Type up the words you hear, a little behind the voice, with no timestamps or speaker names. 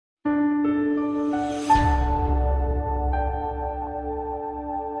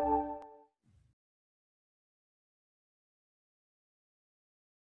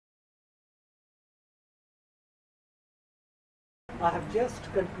I have just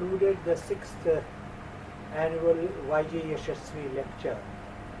concluded the 6th annual YG Yasaswy lecture,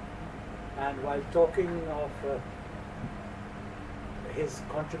 and while talking of his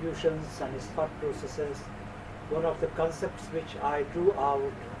contributions and his thought processes, one of the concepts which I drew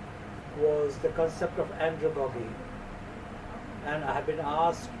out was the concept of andragogy, and I have been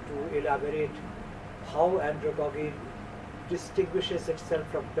asked to elaborate how andragogy distinguishes itself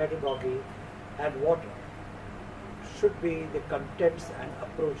from pedagogy and what should be the contents and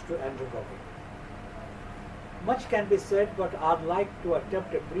approach to andragogy. Much can be said, but I'd like to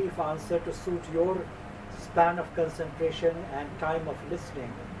attempt a brief answer to suit your span of concentration and time of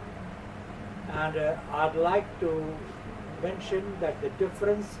listening. And I'd like to mention that the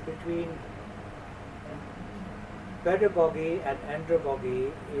difference between pedagogy and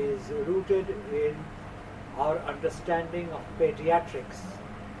andragogy is rooted in our understanding of pediatrics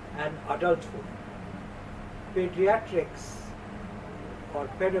and adulthood. Pediatrics or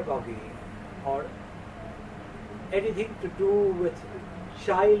pedagogy or anything to do with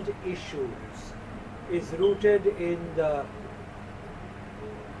child issues is rooted in the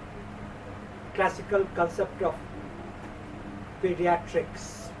classical concept of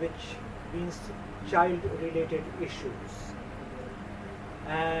pediatrics, which means child-related issues.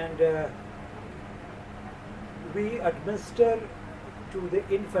 And we administer to the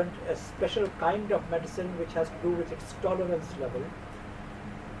infant a special kind of medicine which has to do with its tolerance level.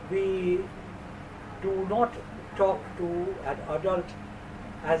 We do not talk to an adult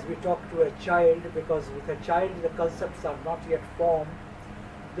as we talk to a child, because with a child the concepts are not yet formed.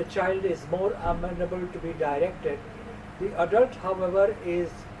 The child is more amenable to be directed. The adult, however, is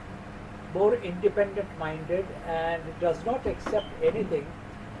more independent-minded and does not accept anything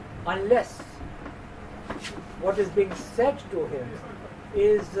unless what is being said to him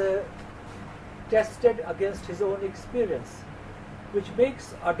is tested against his own experience, which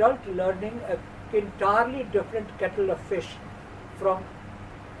makes adult learning an entirely different kettle of fish from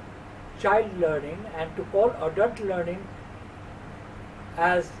child learning. And to call adult learning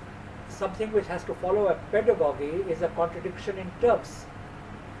as something which has to follow a pedagogy is a contradiction in terms.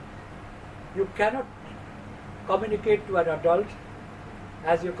 You cannot communicate to an adult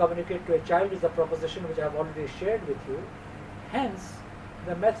as you communicate to a child, is a proposition which I have already shared with you. Hence,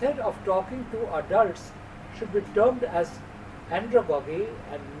 the method of talking to adults should be termed as andragogy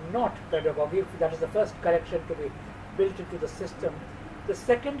and not pedagogy. That is the first correction to be built into the system. The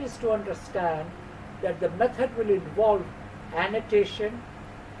second is to understand that the method will involve annotation,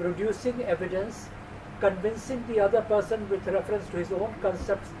 producing evidence, convincing the other person with reference to his own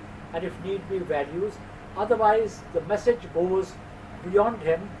concepts and if need be values. Otherwise the message goes beyond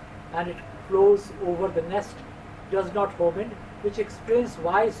him and it flows over the nest, does not home in, which explains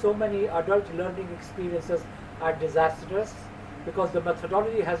why so many adult learning experiences are disastrous, because the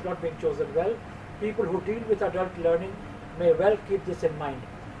methodology has not been chosen well. People who deal with adult learning may well keep this in mind.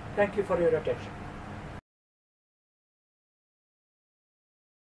 Thank you for your attention.